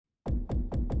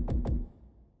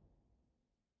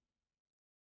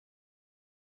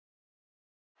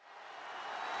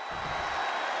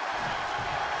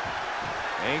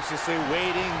Anxiously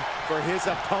waiting for his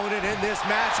opponent in this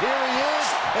match. Here he is,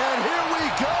 and here we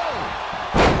go.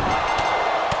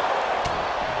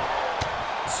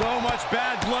 So much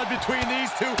bad blood between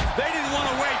these two. They didn't want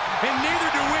to wait, and neither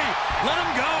do we. Let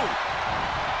them go.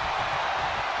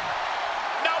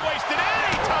 Not wasting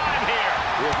any time here.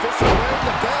 The official rang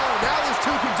the bell. Now these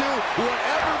two can do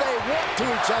whatever they want to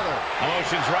each other.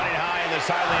 Emotions running high in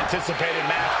this highly anticipated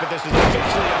match, but this is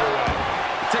officially underway.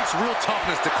 It takes real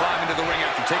toughness to climb into the ring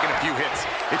after taking a few hits.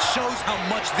 It shows how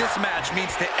much this match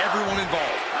means to everyone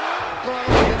involved. Well, I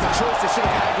don't think it's a choice they should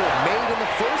have had to have made in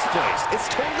the first place. It's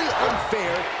totally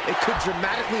unfair. It could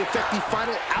dramatically affect the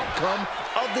final outcome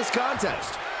of this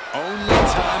contest. Only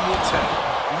time will tell.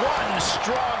 One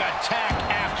strong attack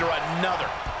after another.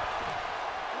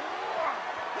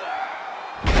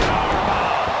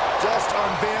 Just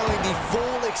unveiling the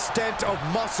full extent of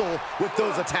muscle with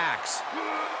those attacks.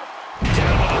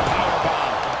 Down with a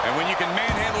powerbomb. And when you can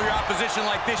manhandle your opposition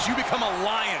like this, you become a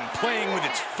lion playing with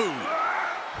its food.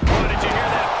 Oh, did you hear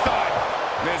that thud?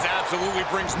 This absolutely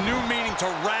brings new meaning to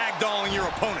ragdolling your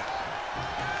opponent.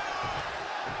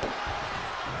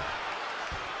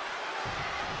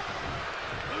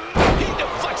 He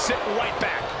deflects it right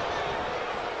back.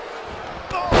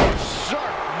 Oh,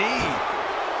 sharp knee.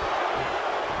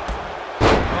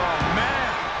 Oh,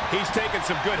 man. He's taking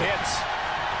some good hits.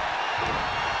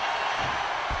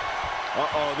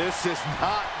 Uh-oh, this is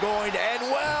not going to end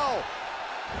well.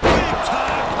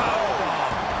 Big-time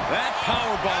powerbomb. That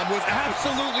powerbomb was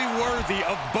absolutely worthy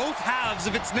of both halves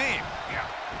of its name.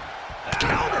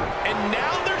 Counter. And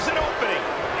now there's an opening.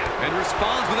 And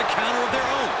responds with a counter of their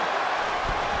own.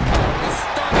 A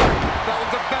stunner. That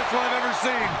was the best one I've ever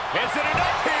seen. Is it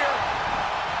enough here?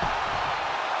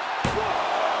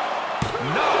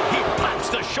 No, he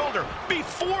pops the shoulder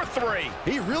before 3.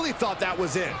 He really thought that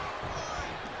was it.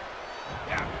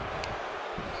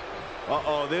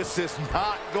 Uh-oh, this is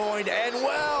not going to end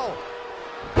well.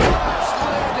 Crash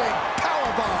landing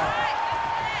powerbomb.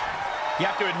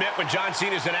 You have to admit, when John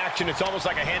Cena's in action, it's almost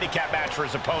like a handicap match for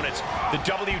his opponents. The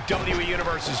WWE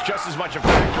Universe is just as much a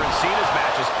factor in Cena's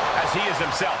matches as he is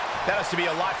himself. That has to be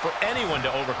a lot for anyone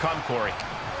to overcome, Corey.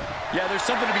 Yeah, there's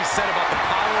something to be said about the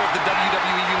power of the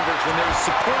WWE Universe when they're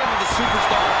supportive of the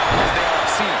superstar as they are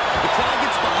seen. The crowd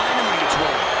gets behind him when he gets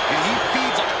rolling, and he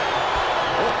feeds on.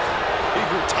 He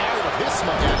grew tired of his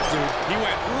smug attitude. He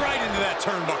went right into that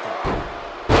turnbuckle.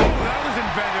 Oh, that was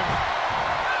inventive.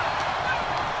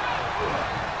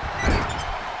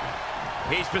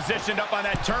 He's positioned up on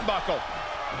that turnbuckle.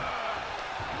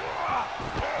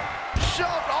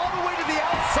 Shoved all the way to the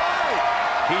outside.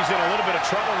 He's in a little bit of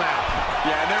trouble now.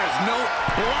 Yeah, and there is no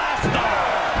blast off.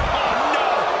 Oh, no!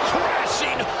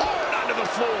 Crashing hard onto the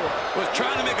floor. Was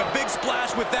trying to make a big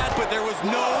splash with that, but there was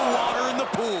no water in the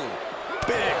pool.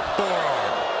 Big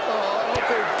forearm. Oh, I hope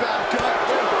they back up.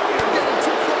 They're getting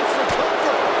too close for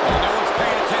comfort. Well, no one's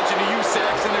paying attention to you,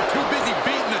 Saxon. They're too busy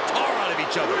beating the tar out of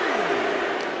each other.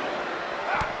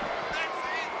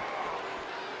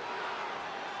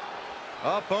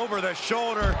 Up over the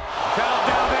shoulder. Count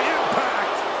down the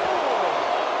impact.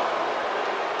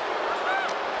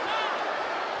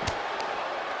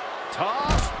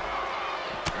 Toss.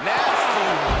 Nasty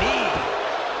knee.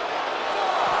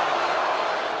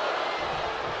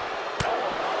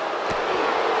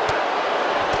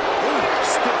 Ooh,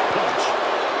 stiff punch.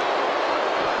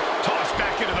 Tossed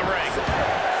back into the ring.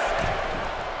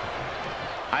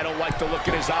 I don't like the look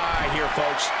in his eye here,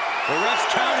 folks. The ref's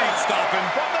count ain't stopping.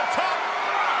 From the top.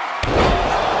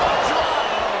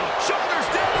 Shoulders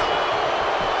down.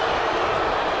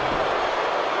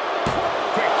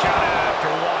 Quick count out after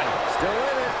 1. Still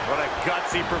in it. What a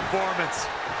gutsy performance.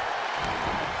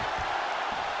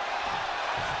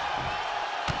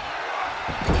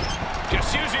 Just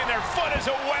using their foot as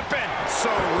a weapon. So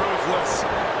ruthless.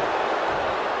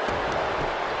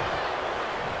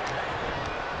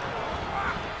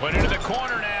 Put into the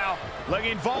corner now.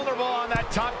 Looking vulnerable on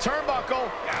that top turnbuckle.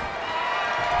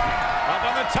 Up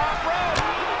on the top rope.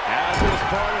 As this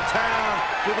part of town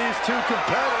for these two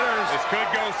competitors. This could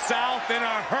go south in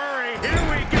a hurry. Here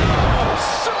we go.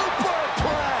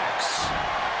 Superplex.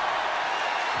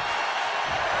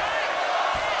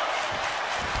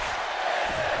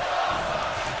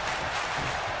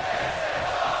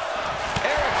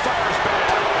 Erik fires back.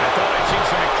 I thought I'd seen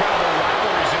some incredible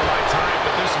rivalries in my time,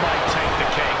 but this might take the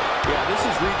cake. Yeah, this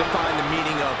has redefined the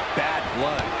meaning of bad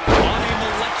blood. On a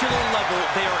molecular level,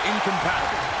 they are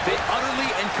incompatible. They utterly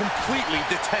and completely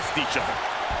detest each other.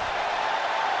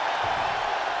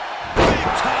 Big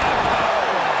time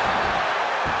powerbomb.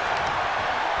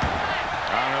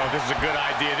 I don't know if this is a good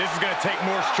idea. This is going to take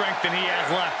more strength than he has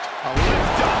left. A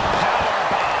lift-up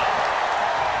powerbomb.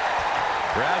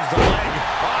 Grabs the leg.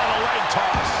 Oh, the leg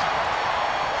toss.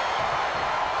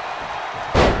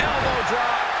 Elbow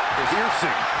drop.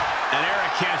 Piercing. And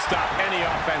Erik can't stop any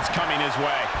offense coming his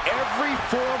way. Every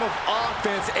form of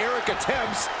offense Erik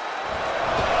attempts.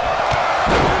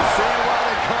 You see why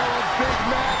they call him Big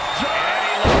Mac John.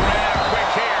 And he ran out quick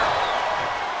here.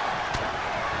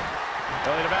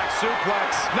 Belly to back suplex.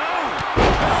 No!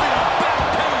 Belly to back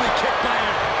penalty kick by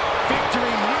Erik.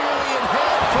 Victory nearly in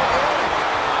hand for Erik.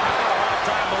 I had a hard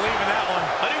time believing that one.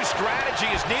 A new strategy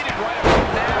is needed right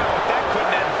about now. If that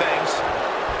couldn't end things.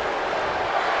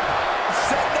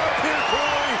 Setting up here,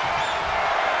 Corey.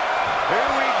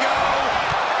 Here we go.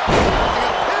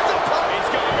 He's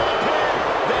going to the pin.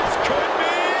 This could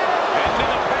be it. Into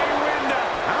the pay window.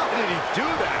 How did he do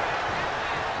that?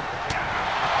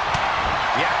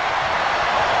 Yeah.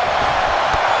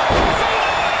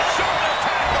 Shoulder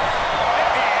tackle.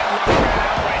 And look at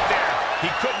that right there. He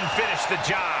couldn't finish the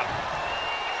job.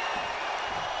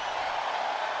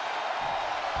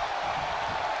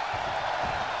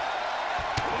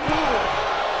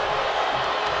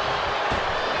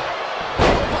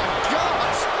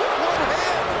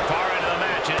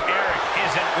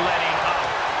 Letting up.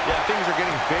 Yeah, things are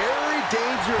getting very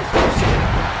dangerous for Cena.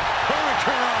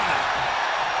 Hurricane.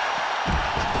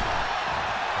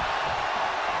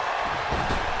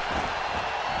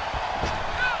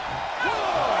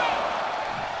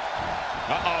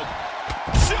 Uh-oh.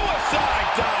 Suicide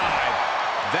dive.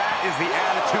 That is the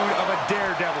attitude of a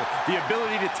daredevil. The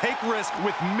ability to take risk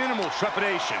with minimal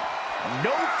trepidation.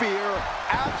 No fear,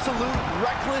 absolute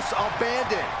reckless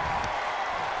abandon.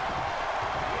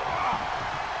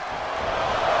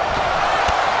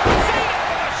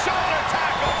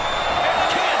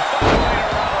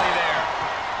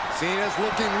 Cena's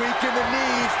looking weak in the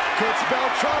knees. Could spell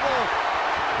trouble.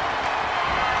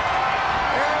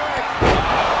 Erik.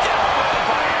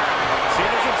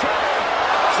 Cena's in trouble.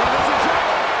 Cena's in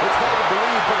trouble. It's hard to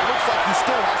believe, but it looks like he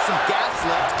still has some gas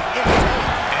left in the tank.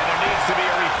 And there needs to be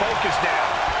a refocus now.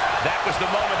 That was the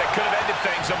moment that could have ended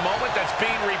things. A moment that's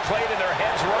being replayed in their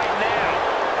heads right now.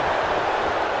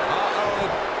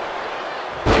 Uh-oh.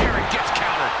 Erik gets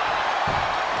countered.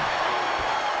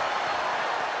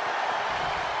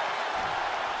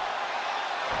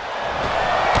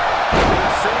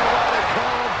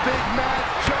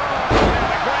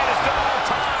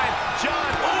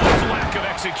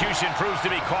 Execution proves to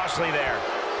be costly there.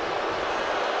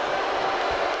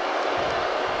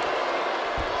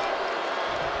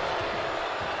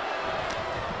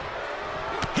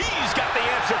 He's got the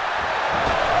answer.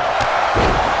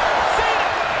 Cena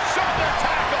with a shoulder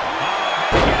tackle.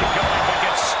 Had to get it going, but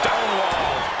gets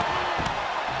stonewalled.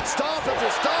 Stomp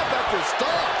after stomp after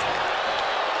stomp.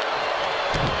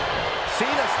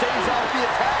 Cena stays off the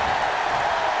attack.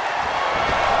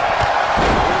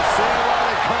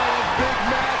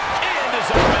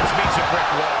 Meets a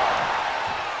brick wall.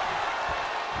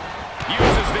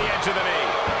 Uses the edge of the knee.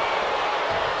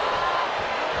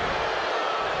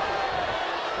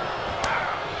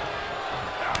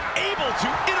 Able to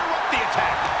interrupt the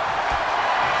attack.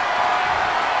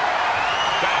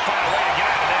 Gotta find a way to get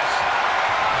out of this.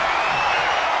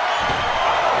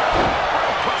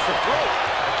 Right across the throat.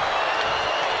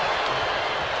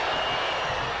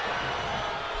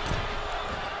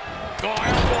 Oh,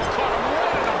 elbow caught him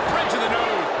right on the bridge of the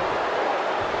nose.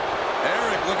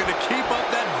 Erik looking to keep up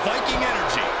that Viking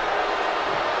energy.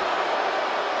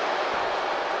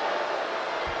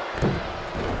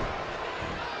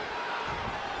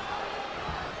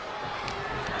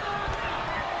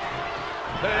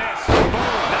 Look at this.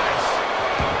 Boom. Nice.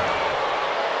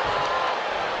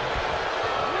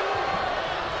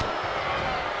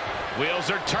 Wheels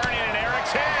are turning in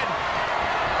Erik's head.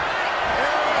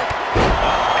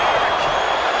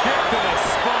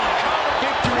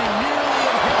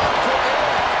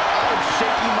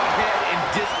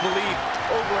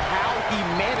 Over how he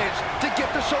managed to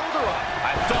get the shoulder up.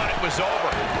 I thought it was over.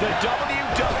 The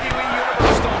WWE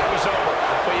Universe thought it was over.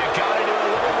 But you gotta do a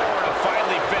little more to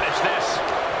finally finish this.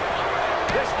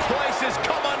 This place has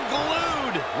come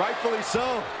unglued. Rightfully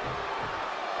so.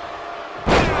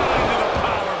 Down into the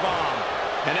powerbomb.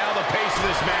 And now the pace of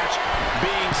this match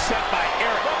being set by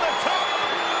Erik. From the top.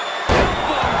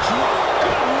 Elbow drop.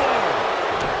 Good Lord.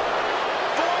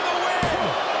 For the win.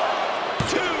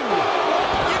 2.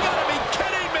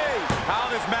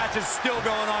 This match is still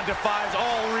going on defies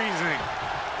all reasoning.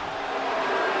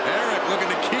 Erik looking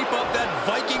to keep up that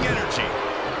Viking energy.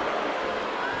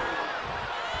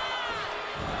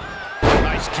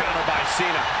 Nice counter by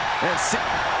Cena. And Cena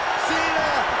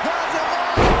has him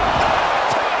on.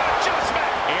 Adjustment.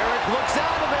 Erik looks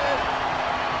out of it.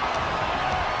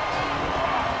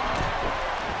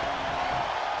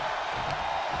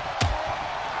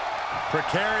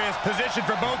 Precarious position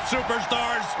for both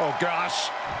superstars. Oh, gosh.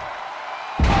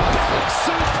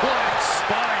 Suplex.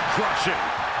 Spine crushing.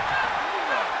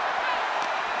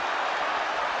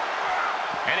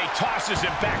 And he tosses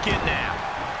him back in now.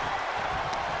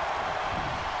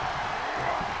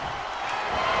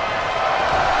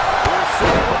 We're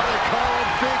seeing what they call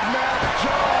Big Mouth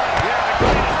John. Yeah, the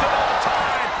greatest of all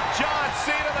time. John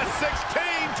Cena, the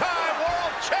 16-time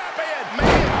world champion.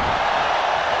 Man.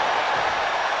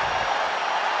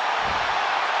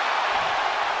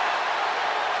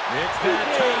 It's that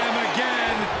time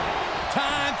again.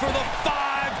 Time for the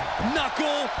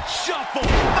 5-knuckle shuffle.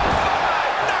 The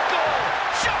 5-knuckle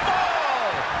shuffle.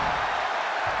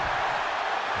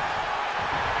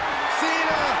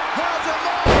 Cena has him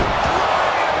up.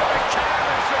 Right into the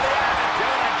canvas for the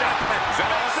attitude adjustment. Is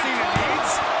that all Cena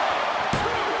needs?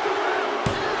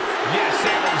 Yes,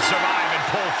 able to survive and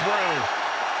pull through.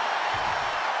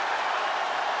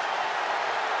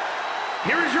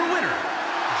 Here is your winner,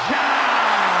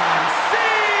 John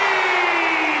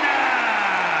Cena!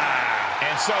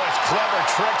 And so it's clever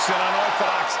tricks and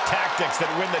unorthodox tactics that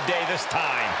win the day this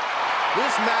time.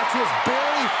 This match was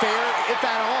barely fair, if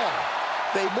at all.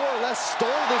 They more or less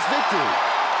stole this victory.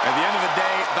 At the end of the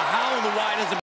day, the how and the why doesn't